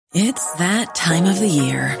It's that time of the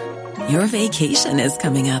year. Your vacation is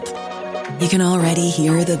coming up. You can already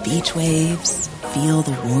hear the beach waves, feel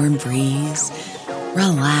the warm breeze,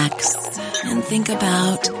 relax, and think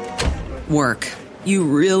about work. You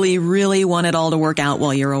really, really want it all to work out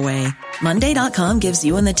while you're away. Monday.com gives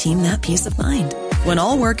you and the team that peace of mind. When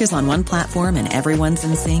all work is on one platform and everyone's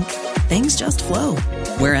in sync, things just flow.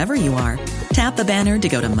 Wherever you are, tap the banner to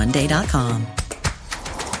go to Monday.com.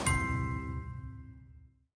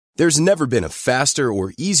 There's never been a faster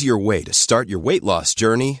or easier way to start your weight loss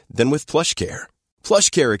journey than with PlushCare.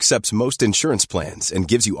 PlushCare accepts most insurance plans and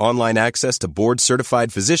gives you online access to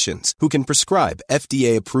board-certified physicians who can prescribe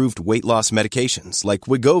FDA-approved weight loss medications like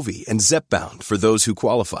Wegovy and Zepbound for those who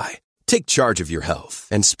qualify. Take charge of your health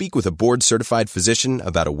and speak with a board-certified physician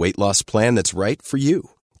about a weight loss plan that's right for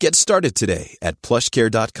you. Get started today at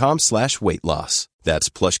plushcare.com/weight loss. That's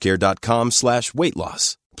plushcare.com/weight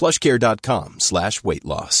loss. plushcare.com/weight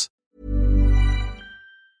loss.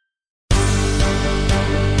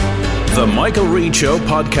 The Michael Reid Show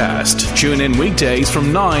podcast. Tune in weekdays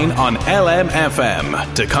from 9 on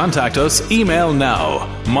LMFM. To contact us, email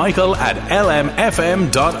now,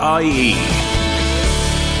 michael@lmfm.ie.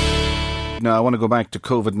 Now, I want to go back to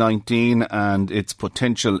COVID-19 and its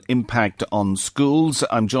potential impact on schools.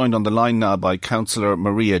 I'm joined on the line now by Councillor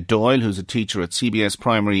Maria Doyle, who's a teacher at CBS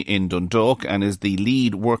Primary in Dundalk and is the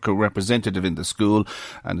lead worker representative in the school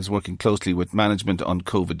and is working closely with management on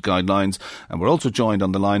COVID guidelines. And we're also joined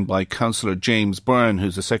on the line by Councillor James Byrne,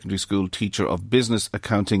 who's a secondary school teacher of business,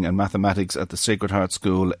 accounting and mathematics at the Sacred Heart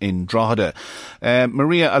School in Drogheda.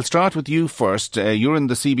 Maria, I'll start with you first. You're in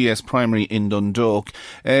the CBS Primary in Dundalk.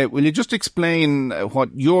 Will you just explain what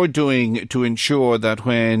you're doing to ensure that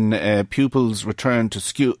when pupils return to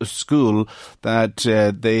school that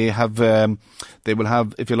they will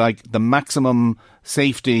have, if you like, the maximum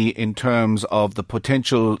safety in terms of the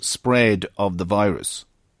potential spread of the virus?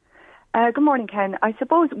 Good morning, Ken. I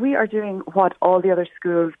suppose we are doing what all the other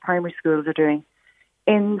schools, primary schools, are doing.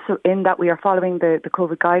 In that we are following the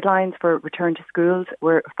COVID guidelines for return to schools.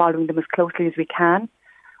 We're following them as closely as we can.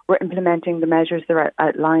 We're implementing the measures that are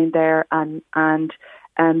outlined there, and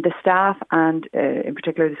the staff and in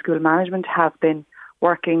particular the school management have been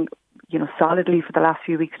working, solidly for the last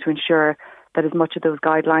few weeks to ensure that as much of those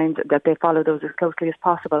guidelines that they follow those as closely as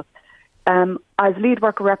possible. As lead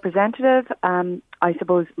worker representative, I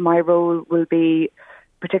suppose my role will be,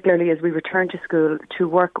 particularly as we return to school, to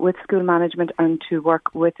work with school management and to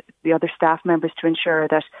work with the other staff members to ensure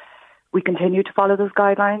that we continue to follow those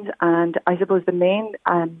guidelines. And I suppose the main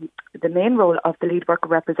role of the lead worker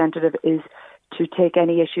representative is to take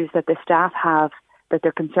any issues that the staff have that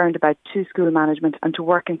they're concerned about to school management and to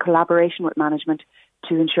work in collaboration with management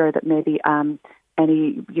to ensure that maybe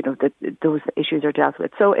that those issues are dealt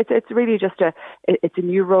with. So it's really just a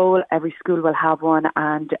new role. Every school will have one,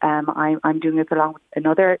 and I'm doing it along with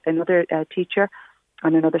another teacher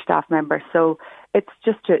and another staff member. So it's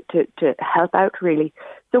just to help out, really.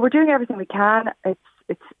 So we're doing everything we can. It's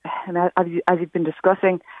as you've been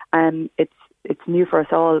discussing, it's new for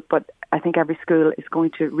us all, but I think every school is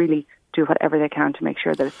going to really do whatever they can to make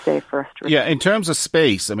sure that it's safe for us to return. Yeah, in terms of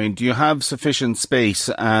space, do you have sufficient space,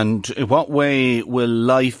 and in what way will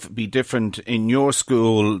life be different in your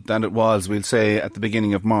school than it was, we'll say, at the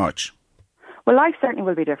beginning of March? Well, life certainly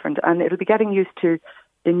will be different, and it'll be getting used to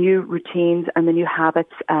the new routines and the new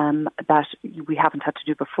habits that we haven't had to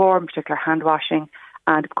do before, in particular hand washing.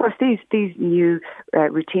 And of course, these new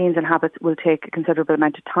routines and habits will take a considerable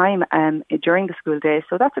amount of time during the school day,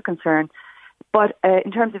 so that's a concern. But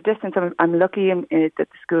in terms of distance, I'm lucky that the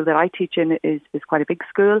school that I teach in is quite a big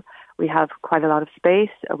school. We have quite a lot of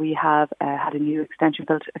space. We have had a new extension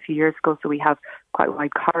built a few years ago, so we have quite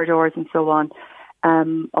wide corridors and so on.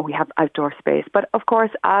 We have outdoor space. But of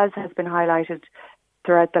course, as has been highlighted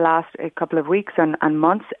throughout the last couple of weeks and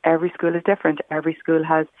months, every school is different. Every school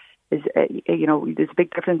there's a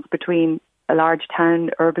big difference between a large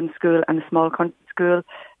town urban school and a small country school,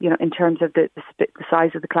 in terms of the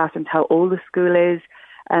size of the classrooms, how old the school is.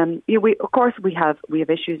 We have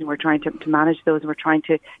issues, and we're trying to manage those, and we're trying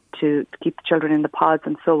to keep the children in the pods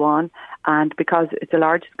and so on. And because it's a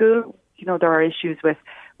large school, there are issues with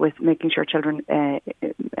making sure children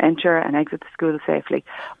enter and exit the school safely.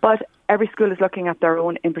 But every school is looking at their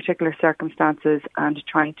own in particular circumstances and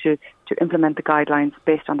trying to implement the guidelines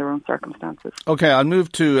based on their own circumstances. OK, I'll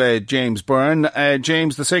move to James Byrne.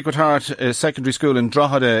 James, the Sacred Heart Secondary School in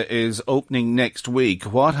Drogheda is opening next week.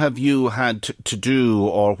 What have you had to do,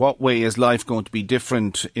 or what way is life going to be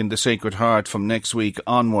different in the Sacred Heart from next week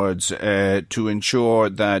onwards to ensure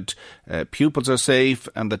that pupils are safe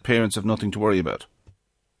and that parents have nothing to worry about?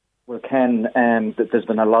 Well, Ken, there's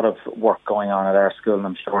been a lot of work going on at our school, and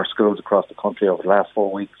I'm sure schools across the country over the last 4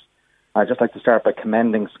 weeks. I'd just like to start by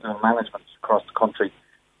commending school management across the country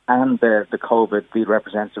and the COVID field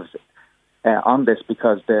representatives on this,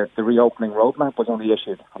 because the reopening roadmap was only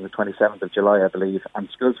issued on the 27th of July, I believe, and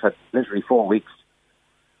schools had literally 4 weeks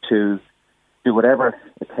to do whatever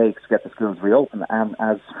it takes to get the schools reopened. And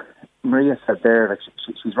as Maria said there, like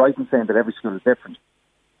she's right in saying that every school is different.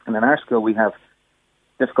 And in our school, we have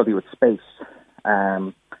difficulty with space,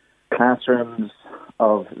 classrooms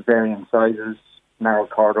of varying sizes, narrow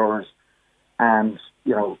corridors, and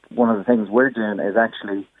one of the things we're doing is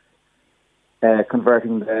actually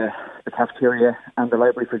converting the cafeteria and the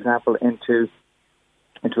library, for example, into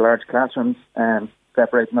large classrooms and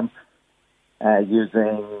separating them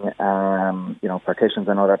using partitions.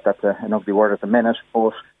 I know that's an ugly word at the minute,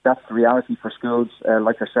 but that's the reality for schools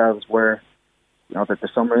like ourselves, where that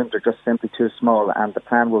some rooms are just simply too small, and the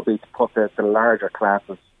plan will be to put the larger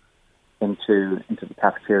classes into the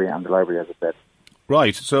cafeteria and the library, as I said.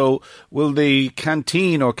 Right, so will the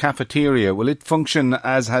canteen or cafeteria, will it function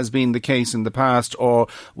as has been the case in the past, or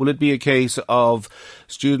will it be a case of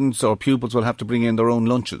students or pupils will have to bring in their own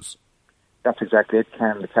lunches? That's exactly it,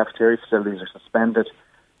 Ken. The cafeteria facilities are suspended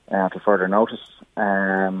until further notice.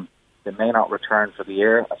 They may not return for the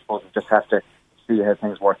year. I suppose we just have to see how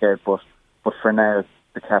things work out, but for now,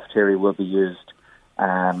 the cafeteria will be used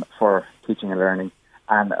for teaching and learning.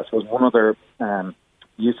 And I suppose one other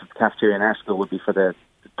use of the cafeteria in our school would be for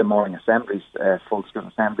the morning assemblies, full school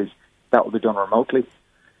assemblies. That will be done remotely,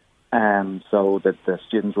 so that the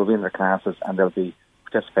students will be in their classes and they'll be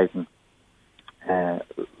participating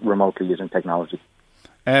remotely using technology.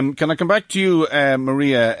 Can I come back to you,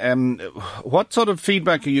 Maria? What sort of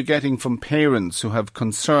feedback are you getting from parents who have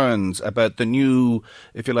concerns about the new,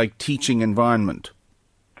 if you like, teaching environment?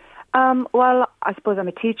 Well, I suppose I'm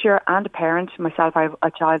a teacher and a parent. Myself, I have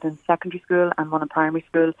a child in secondary school and one in primary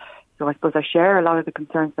school. So I suppose I share a lot of the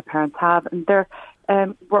concerns that parents have. And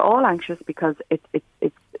we're all anxious because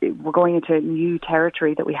we're going into new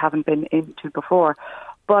territory that we haven't been into before.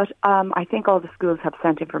 But I think all the schools have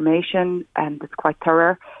sent information that's quite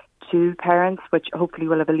thorough to parents, which hopefully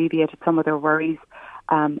will have alleviated some of their worries.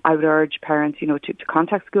 I would urge parents, to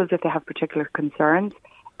contact schools if they have particular concerns.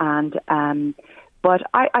 But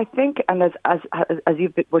I think, and as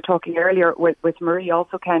you were talking earlier with Marie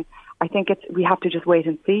also, Ken, I think we have to just wait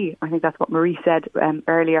and see. I think that's what Marie said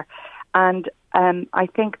earlier. And I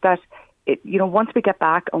think that, once we get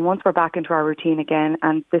back and once we're back into our routine again,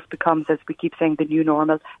 and this becomes, as we keep saying, the new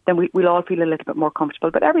normal, then we'll all feel a little bit more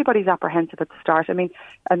comfortable. But everybody's apprehensive at the start. I mean,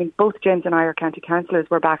 both James and I are county councillors.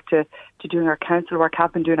 We're back to doing our council work,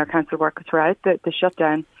 have been doing our council work throughout the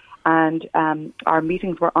shutdown. And our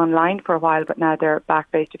meetings were online for a while, but now they're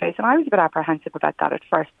back face-to-face. And I was a bit apprehensive about that at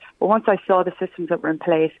first. But once I saw the systems that were in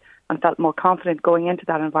place and felt more confident going into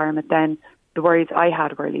that environment, then the worries I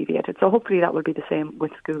had were alleviated. So hopefully that will be the same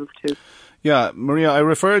with schools too. Yeah, Maria, I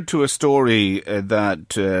referred to a story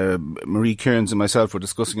that Marie Kearns and myself were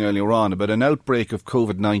discussing earlier on about an outbreak of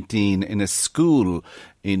COVID-19 in a school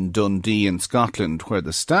in Dundee in Scotland, where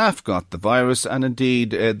the staff got the virus and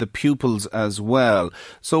indeed the pupils as well.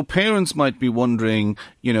 So parents might be wondering,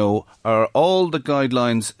 are all the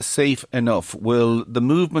guidelines safe enough? Will the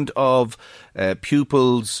movement of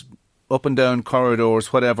pupils up and down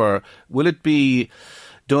corridors, whatever, will it be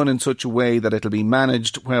done in such a way that it'll be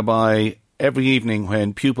managed whereby every evening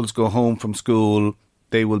when pupils go home from school,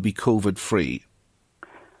 they will be COVID-free?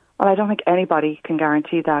 Well, I don't think anybody can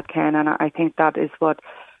guarantee that, Ken, and I think that is what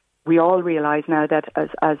we all realise now, that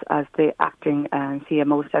as the acting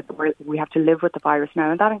CMO said, we have to live with the virus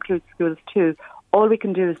now, and that includes schools too. All we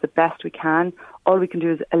can do is the best we can. All we can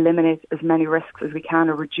do is eliminate as many risks as we can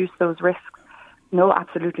or reduce those risks. No,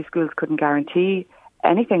 absolutely, schools couldn't guarantee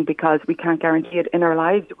anything because we can't guarantee it in our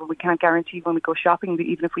lives. We can't guarantee when we go shopping,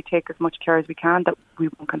 even if we take as much care as we can, that we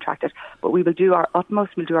won't contract it. But we will do our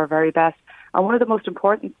utmost, we'll do our very best. And one of the most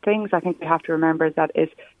important things I think we have to remember is that is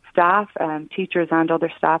staff, teachers and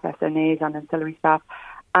other staff, SNAs and ancillary staff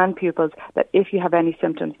and pupils, that if you have any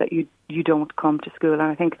symptoms that you don't come to school. And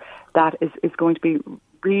I think that is going to be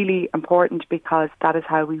really important because that is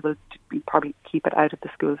how we will probably keep it out of the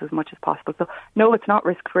schools as much as possible. So no, it's not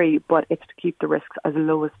risk-free, but it's to keep the risks as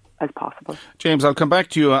low as possible. James, I'll come back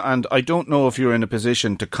to you, and I don't know if you're in a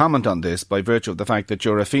position to comment on this by virtue of the fact that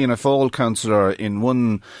you're a Fianna Fáil councillor in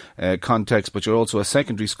one context, but you're also a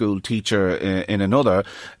secondary school teacher in another.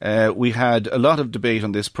 We had a lot of debate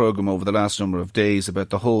on this programme over the last number of days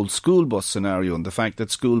about the whole school bus scenario and the fact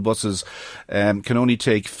that school buses can only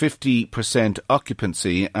take 50%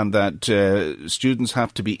 occupancy and that students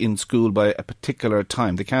have to be in school school by a particular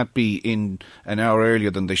time. They can't be in an hour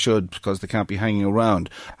earlier than they should because they can't be hanging around.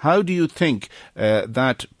 How do you think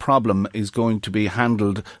that problem is going to be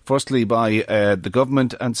handled, firstly by the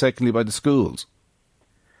government and secondly by the schools?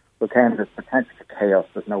 Well, Ken, there's potential for chaos,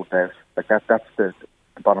 there's no doubt. That's the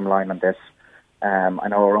bottom line on this. I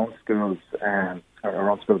know our own schools,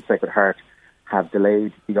 Sacred Heart, have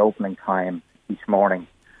delayed the opening time each morning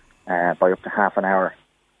by up to half an hour.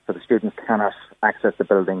 So the students cannot access the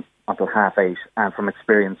building until 8:30. And from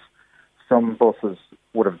experience, some buses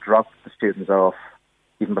would have dropped the students off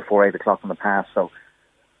even before 8 o'clock in the past. So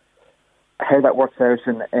how that works out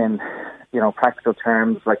in practical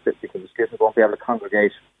terms, because the students won't be able to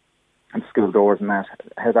congregate and school doors and that,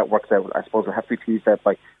 how that works out, I suppose will have to be teased out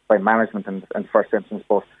by management in first instance.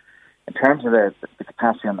 But in terms of the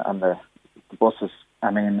capacity on the buses, I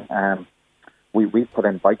mean, we put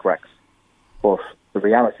in bike racks, but the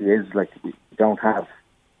reality is, we don't have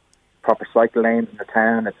proper cycle lanes in the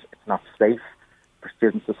town. It's not safe for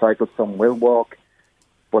students to cycle. Some will walk,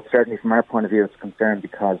 but certainly from our point of view, it's a concern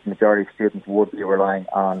because the majority of students would be relying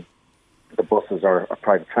on the buses or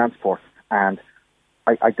private transport, and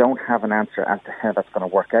I don't have an answer as to how that's going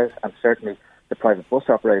to work out, and certainly the private bus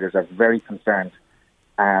operators are very concerned,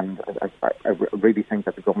 and I really think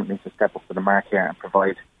that the government needs to step up to the mark here and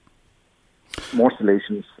provide more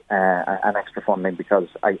solutions and extra funding, because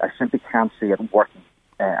I simply can't see it working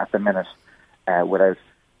at the minute without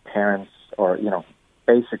parents or,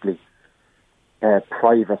 basically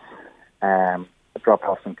private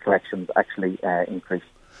drop-offs and collections actually increase.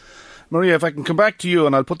 Maria, if I can come back to you,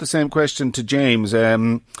 and I'll put the same question to James.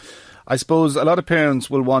 I suppose a lot of parents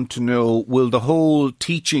will want to know, will the whole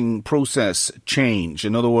teaching process change?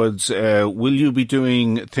 In other words, will you be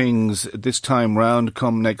doing things this time round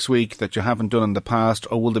come next week that you haven't done in the past,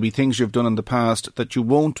 or will there be things you've done in the past that you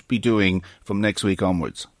won't be doing from next week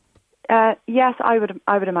onwards? Yes, I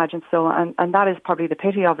would imagine so, and that is probably the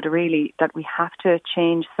pity of it, really, that we have to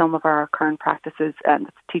change some of our current practices and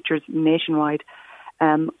teachers nationwide.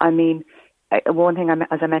 One thing,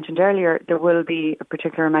 as I mentioned earlier, there will be a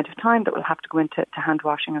particular amount of time that will have to go into hand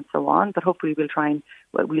washing and so on, but hopefully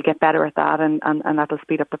we'll get better at that, and that'll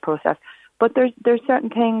speed up the process. But there's certain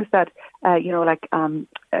things that,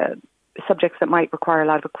 subjects that might require a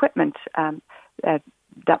lot of equipment,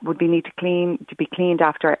 that would need to be cleaned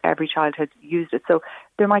after every child has used it. So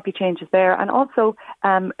there might be changes there. And also,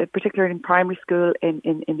 particularly in primary school, in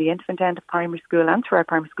the infant end of primary school and throughout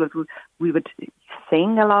primary school, we would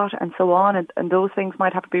sing a lot and so on, and those things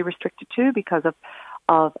might have to be restricted too because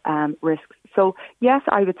of risks. So yes,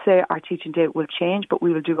 I would say our teaching day will change, but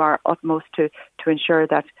we will do our utmost to ensure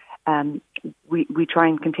that we try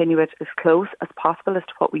and continue it as close as possible as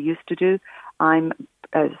to what we used to do. I'm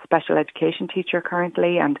a special education teacher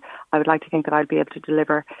currently, and I would like to think that I'll be able to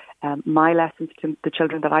deliver my lessons to the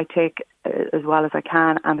children that I take as well as I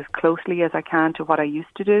can and as closely as I can to what I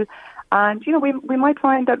used to do. And, we might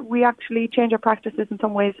find that we actually change our practices in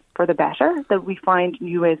some ways for the better, that we find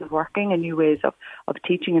new ways of working and new ways of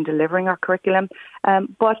teaching and delivering our curriculum.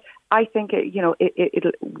 But I think,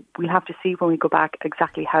 we'll have to see when we go back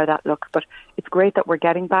exactly how that looks. But it's great that we're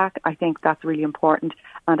getting back. I think that's really important.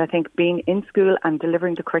 And I think being in school and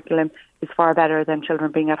delivering the curriculum is far better than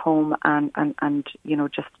children being at home and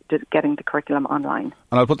just getting the curriculum online.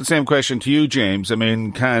 And I'll put the same question to you, James. I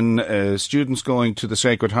mean, can students going to the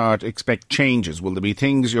Sacred Heart expect changes? Will there be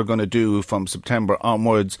things you're going to do from September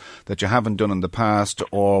onwards that you haven't done in the past,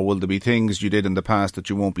 or will there be things you did in the past that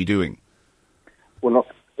you won't be doing? Well, look,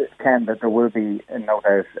 Ken, that there will be no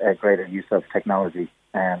doubt a greater use of technology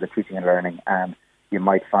and the teaching and learning, and you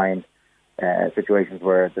might find situations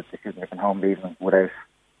where the students are coming home leaving without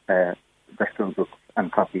their school books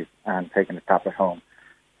and copies and taking the tablet home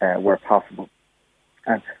where possible.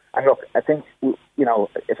 And look, I think,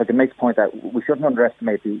 if I can make the point that we shouldn't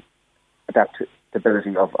underestimate the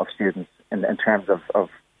adaptability of students in terms of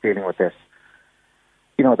dealing with this.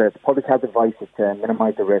 The public health advice is to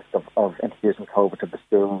minimise the risk of introducing COVID to the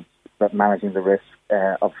schools, but managing the risk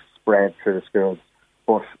of spread through the schools.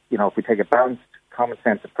 But, if we take a balanced, common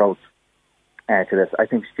sense approach to this, I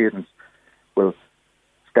think students will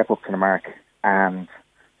step up to the mark. And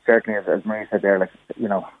certainly, as Marie said there,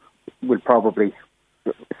 we'll probably,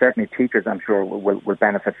 certainly teachers, I'm sure, will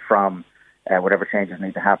benefit from whatever changes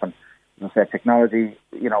need to happen. As I said, technology,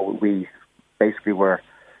 we basically were...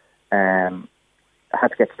 had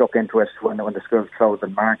to get stuck into it when the schools closed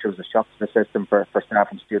in March. It was a shock to the system for staff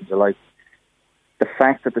and students alike. The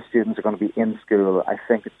fact that the students are going to be in school, I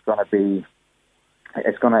think it's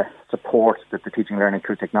going to support the teaching and learning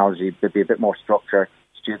through technology. There'll be a bit more structure.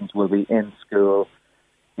 Students will be in school,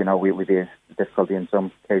 with the difficulty in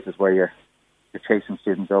some cases where you're chasing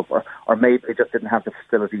students up, or maybe they just didn't have the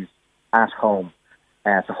facilities at home.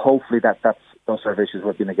 So hopefully those sort of issues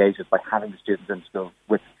will be negated by having the students in school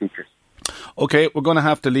with the teachers. OK, we're going to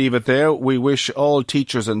have to leave it there. We wish all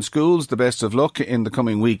teachers and schools the best of luck in the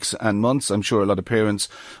coming weeks and months. I'm sure a lot of parents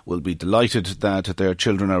will be delighted that their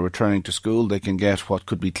children are returning to school. They can get what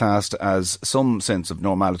could be classed as some sense of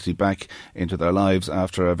normality back into their lives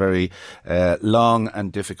after a very long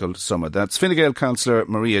and difficult summer. That's Fine Gael councillor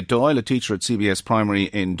Maria Doyle, a teacher at CBS Primary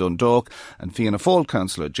in Dundalk, and Fianna Fáil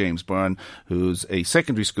councillor James Byrne, who's a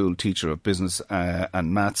secondary school teacher of business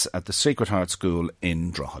and maths at the Sacred Heart School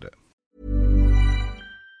in Drogheda.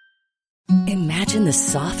 Imagine the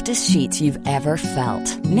softest sheets you've ever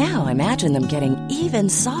felt. Now imagine them getting even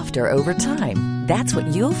softer over time. That's what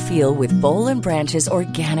you'll feel with Boll & Branch's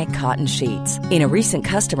organic cotton sheets. In a recent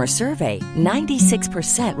customer survey,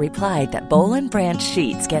 96% replied that Boll & Branch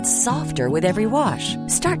sheets get softer with every wash.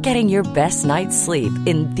 Start getting your best night's sleep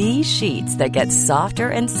in these sheets that get softer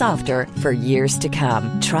and softer for years to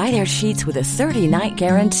come. Try their sheets with a 30-night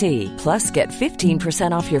guarantee. Plus, get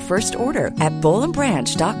 15% off your first order at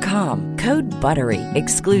bollandbranch.com. Code BUTTERY.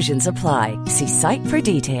 Exclusions apply. See site for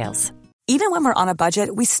details. Even when we're on a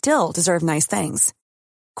budget, we still deserve nice things.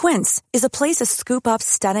 Quince is a place to scoop up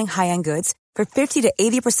stunning high-end goods for 50 to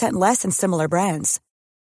 80% less than similar brands.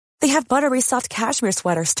 They have buttery soft cashmere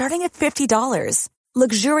sweaters starting at $50,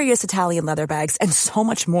 luxurious Italian leather bags, and so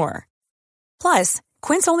much more. Plus,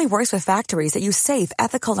 Quince only works with factories that use safe,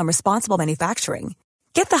 ethical, and responsible manufacturing.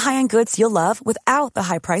 Get the high-end goods you'll love without the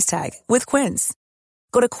high price tag with Quince.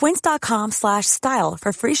 Go to quince.com/style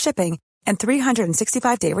for free shipping and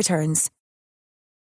 365-day returns.